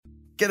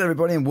G'day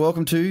everybody and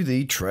welcome to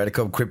the Trader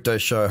Cobb Crypto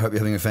Show. Hope you're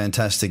having a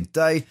fantastic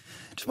day.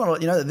 Just want to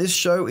let you know that this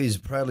show is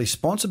proudly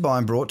sponsored by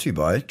and brought to you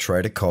by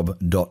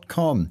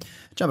TraderCobb.com.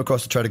 Jump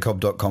across to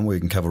TraderCobb.com where you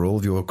can cover all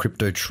of your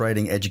crypto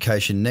trading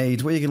education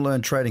needs, where you can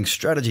learn trading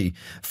strategy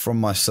from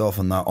myself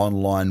and the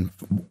online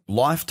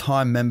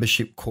lifetime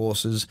membership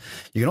courses.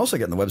 You can also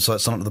get on the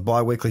website, sign up to the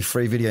bi-weekly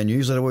free video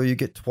newsletter where you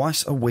get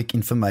twice a week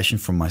information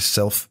from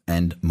myself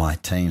and my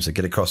team. So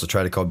get across to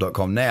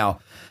TraderCobb.com now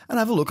and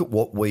have a look at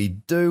what we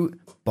do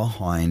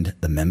behind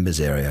the members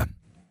area.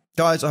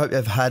 Guys, I hope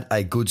you've had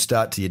a good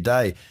start to your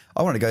day.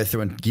 I want to go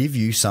through and give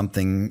you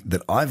something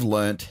that I've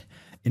learnt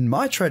in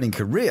my trading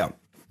career.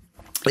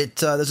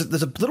 There's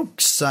a little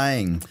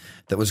saying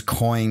that was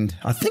coined,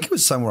 I think it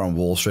was somewhere on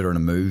Wall Street or in a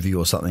movie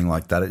or something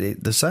like that.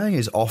 The saying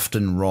is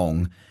often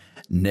wrong,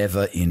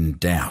 never in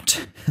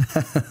doubt.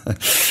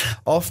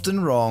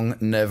 Often wrong,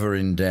 never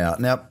in doubt.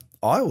 Now,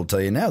 I will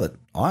tell you now that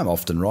I'm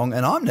often wrong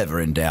and I'm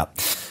never in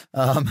doubt.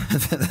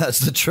 That's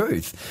the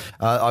truth.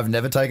 I've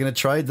never taken a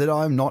trade that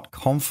I'm not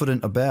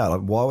confident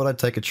about. Why would I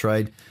take a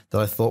trade that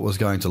I thought was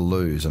going to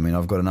lose? I mean,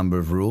 I've got a number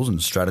of rules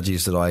and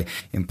strategies that I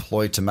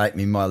employ to make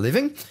me my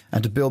living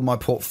and to build my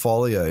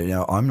portfolio. You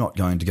know, I'm not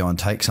going to go and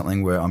take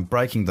something where I'm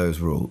breaking those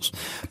rules.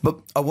 But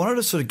I wanted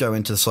to sort of go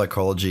into the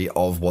psychology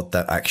of what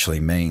that actually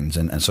means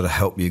and sort of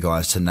help you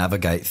guys to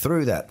navigate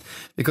through that.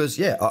 Because,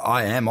 yeah,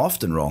 I am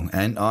often wrong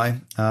and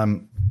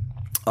I'm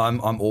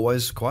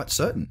always quite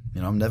certain.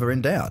 You know, I'm never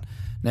in doubt.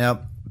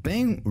 Now,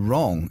 being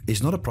wrong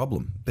is not a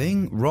problem.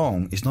 Being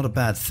wrong is not a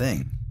bad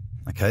thing.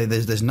 Okay,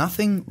 there's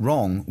nothing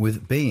wrong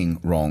with being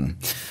wrong.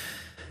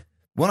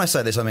 When I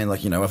say this, I mean,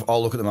 like, you know, if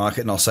I'll look at the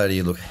market and I'll say to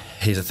you, look,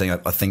 here's the thing.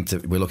 I think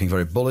that we're looking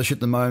very bullish at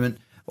the moment,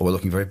 or we're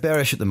looking very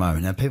bearish at the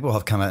moment. And people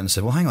have come out and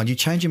said, well, hang on, you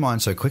change your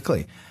mind so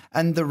quickly.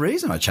 And the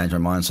reason I change my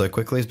mind so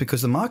quickly is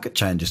because the market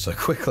changes so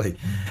quickly.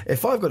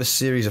 If I've got a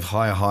series of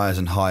higher highs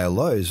and higher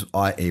lows,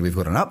 i.e. we've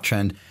got an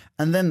uptrend,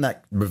 and then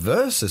that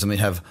reverses and we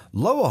have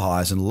lower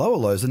highs and lower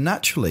lows, then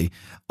naturally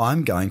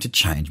I'm going to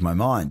change my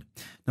mind.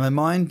 Now, my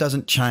mind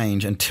doesn't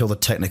change until the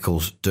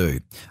technicals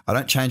do. I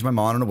don't change my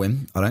mind on a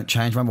whim. I don't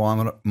change my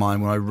mind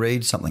when I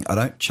read something. I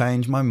don't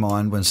change my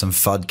mind when some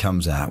FUD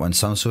comes out, when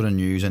some sort of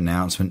news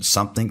announcement,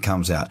 something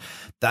comes out.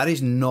 That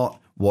is not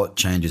what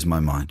changes my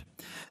mind.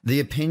 The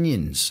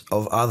opinions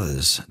of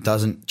others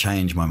doesn't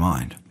change my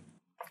mind.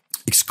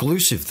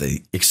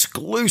 Exclusively,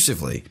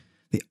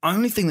 the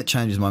only thing that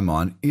changes my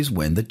mind is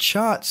when the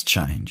charts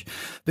change,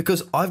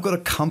 because I've got a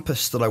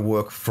compass that I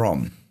work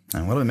from.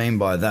 And what I mean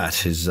by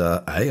that is,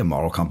 a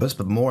moral compass,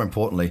 but more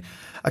importantly,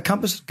 a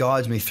compass that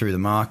guides me through the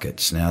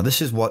markets. Now,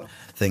 this is what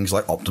things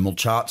like optimal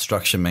chart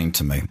structure mean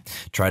to me.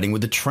 Trading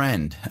with the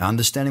trend,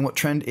 understanding what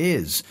trend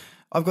is.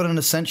 I've got an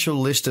essential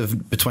list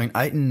of between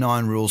 8 and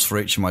 9 rules for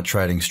each of my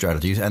trading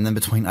strategies, and then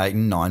between 8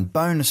 and 9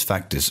 bonus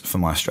factors for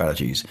my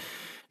strategies.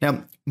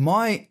 Now,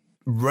 my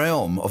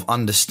realm of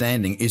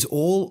understanding is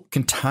all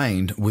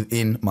contained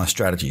within my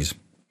strategies.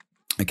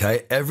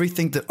 Okay,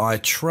 everything that I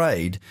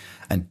trade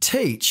and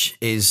teach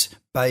is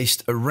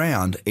based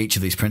around each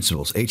of these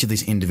principles, each of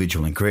these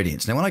individual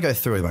ingredients. Now, when I go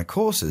through my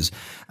courses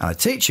and I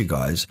teach you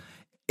guys,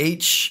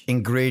 each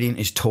ingredient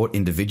is taught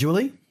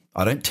individually.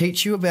 I don't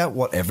teach you about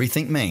what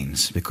everything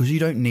means because you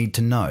don't need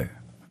to know.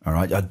 All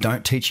right, I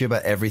don't teach you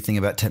about everything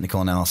about technical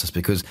analysis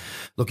because,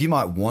 look, you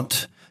might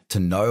want to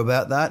know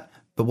about that,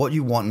 but what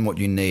you want and what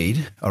you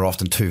need are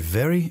often two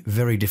very,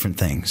 very different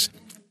things.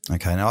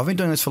 Okay, now I've been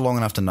doing this for long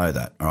enough to know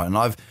that, all right, and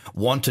I've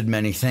wanted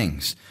many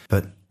things,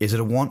 but is it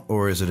a want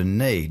or is it a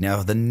need?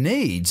 Now, the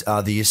needs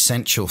are the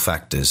essential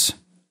factors.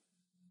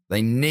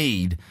 They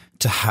need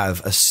to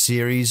have a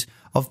series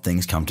of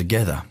things come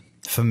together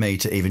for me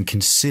to even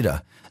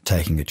consider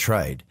taking a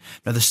trade.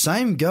 Now, the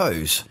same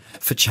goes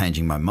for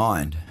changing my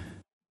mind.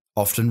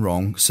 Often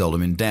wrong,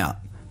 seldom in doubt.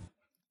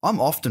 I'm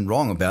often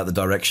wrong about the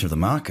direction of the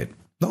market.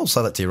 I'll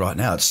say that to you right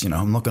now. It's,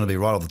 I'm not going to be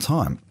right all the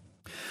time.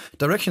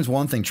 Direction's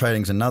one thing,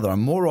 trading's another.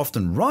 I'm more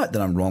often right than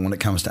I'm wrong when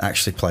it comes to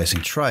actually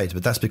placing trades,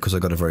 but that's because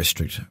I've got a very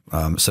strict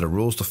set of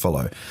rules to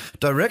follow.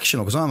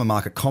 Directional, because I'm a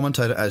market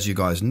commentator, as you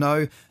guys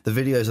know. The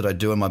videos that I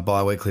do in my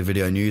bi-weekly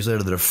video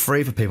newsletter that are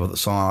free for people that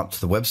sign up to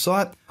the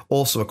website,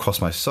 also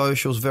across my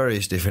socials,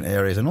 various different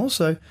areas, and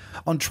also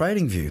on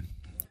TradingView.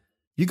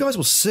 You guys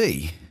will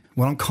see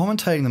when I'm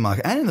commentating the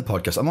market and in the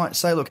podcast, I might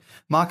say, look,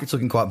 market's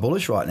looking quite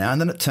bullish right now,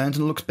 and then it turns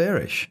and looks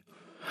bearish.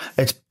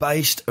 It's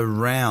based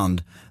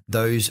around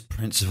those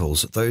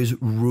principles, those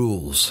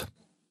rules.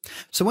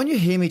 So when you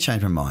hear me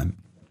change my mind,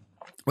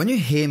 when you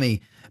hear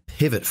me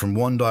pivot from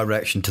one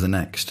direction to the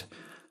next,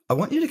 I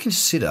want you to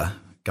consider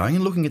going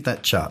and looking at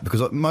that chart,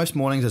 because most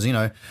mornings, as you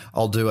know,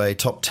 I'll do a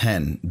top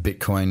 10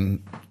 Bitcoin,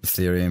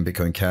 Ethereum,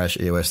 Bitcoin Cash,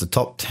 EOS, the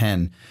top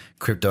 10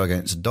 crypto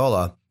against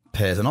dollar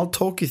pairs, and I'll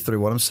talk you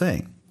through what I'm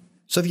seeing.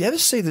 So if you ever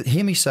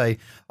hear me say,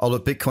 oh,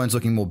 look, Bitcoin's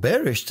looking more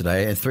bearish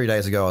today, and 3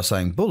 days ago I was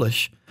saying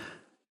bullish,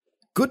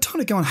 good time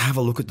to go and have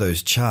a look at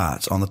those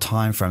charts on the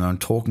time frame I'm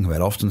talking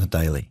about, often the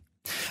daily.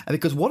 And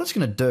because what it's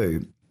going to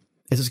do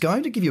is it's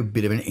going to give you a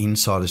bit of an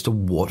insight as to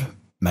what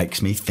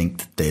makes me think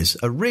that there's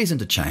a reason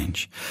to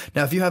change.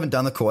 Now, if you haven't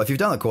done the course, if you've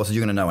done the courses,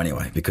 you're going to know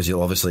anyway, because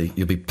you'll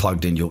be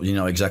plugged in. You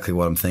know exactly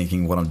what I'm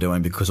thinking, what I'm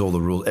doing, because all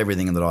the rules,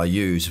 everything that I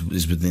use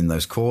is within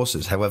those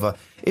courses. However,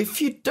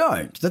 if you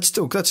don't, that's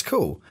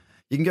cool.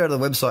 You can go to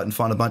the website and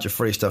find a bunch of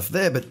free stuff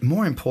there. But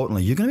more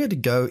importantly, you're going to be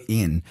able to go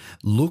in,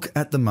 look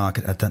at the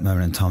market at that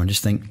moment in time and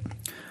just think,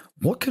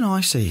 what can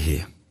I see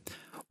here?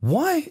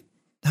 Why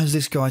has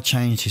this guy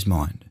changed his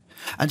mind?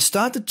 And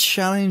start to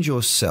challenge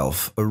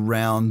yourself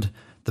around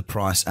the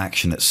price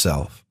action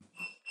itself.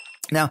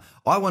 Now,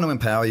 I want to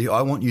empower you.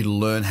 I want you to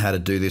learn how to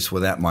do this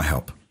without my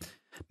help.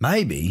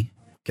 Maybe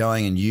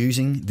going and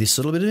using this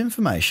little bit of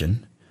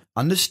information,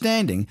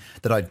 understanding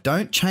that I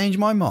don't change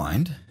my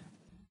mind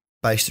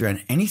based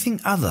around anything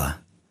other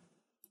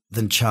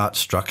than chart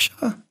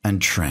structure and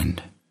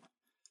trend.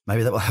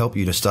 Maybe that will help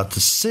you to start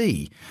to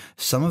see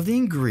some of the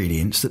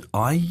ingredients that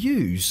I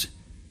use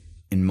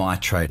in my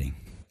trading.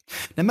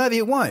 Now, maybe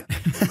it won't.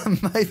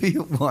 Maybe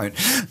it won't.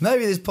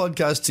 Maybe this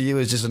podcast to you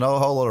is just a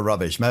whole lot of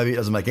rubbish. Maybe it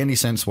doesn't make any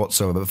sense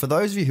whatsoever. But for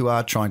those of you who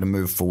are trying to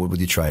move forward with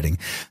your trading,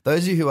 those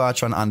of you who are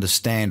trying to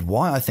understand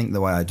why I think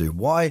the way I do,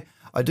 why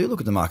I do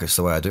look at the markets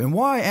the way I do, and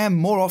why I am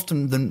more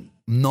often than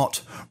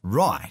not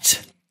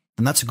right,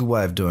 then that's a good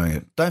way of doing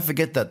it. Don't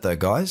forget that though,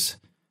 guys.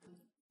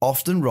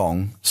 Often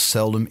wrong,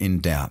 seldom in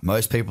doubt.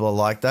 Most people are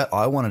like that.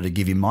 I wanted to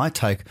give you my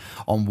take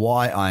on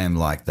why I am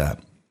like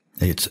that.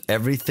 It's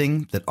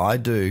everything that I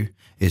do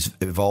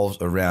evolves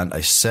around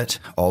a set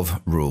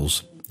of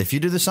rules. If you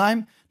do the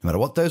same, no matter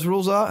what those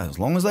rules are, as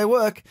long as they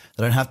work,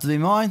 they don't have to be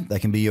mine, they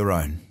can be your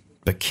own.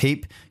 But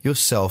keep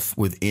yourself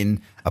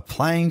within a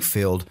playing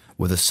field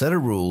with a set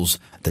of rules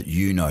that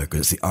you know,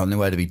 because it's the only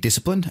way to be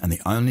disciplined and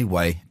the only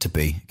way to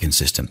be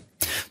consistent.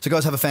 So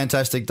guys, have a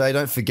fantastic day.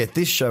 Don't forget,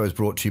 this show is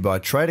brought to you by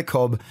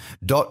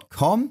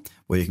TraderCobb.com,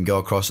 where you can go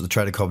across to the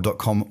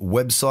TraderCobb.com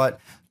website,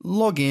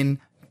 log in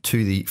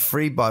to the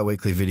free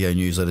bi-weekly video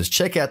newsletters.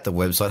 Check out the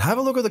website. Have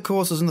a look at the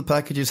courses and the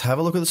packages. Have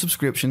a look at the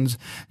subscriptions.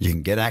 You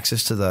can get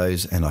access to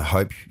those, and I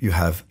hope you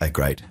have a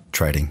great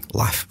trading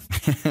life.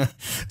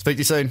 Speak to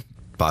you soon.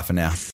 Bye for now.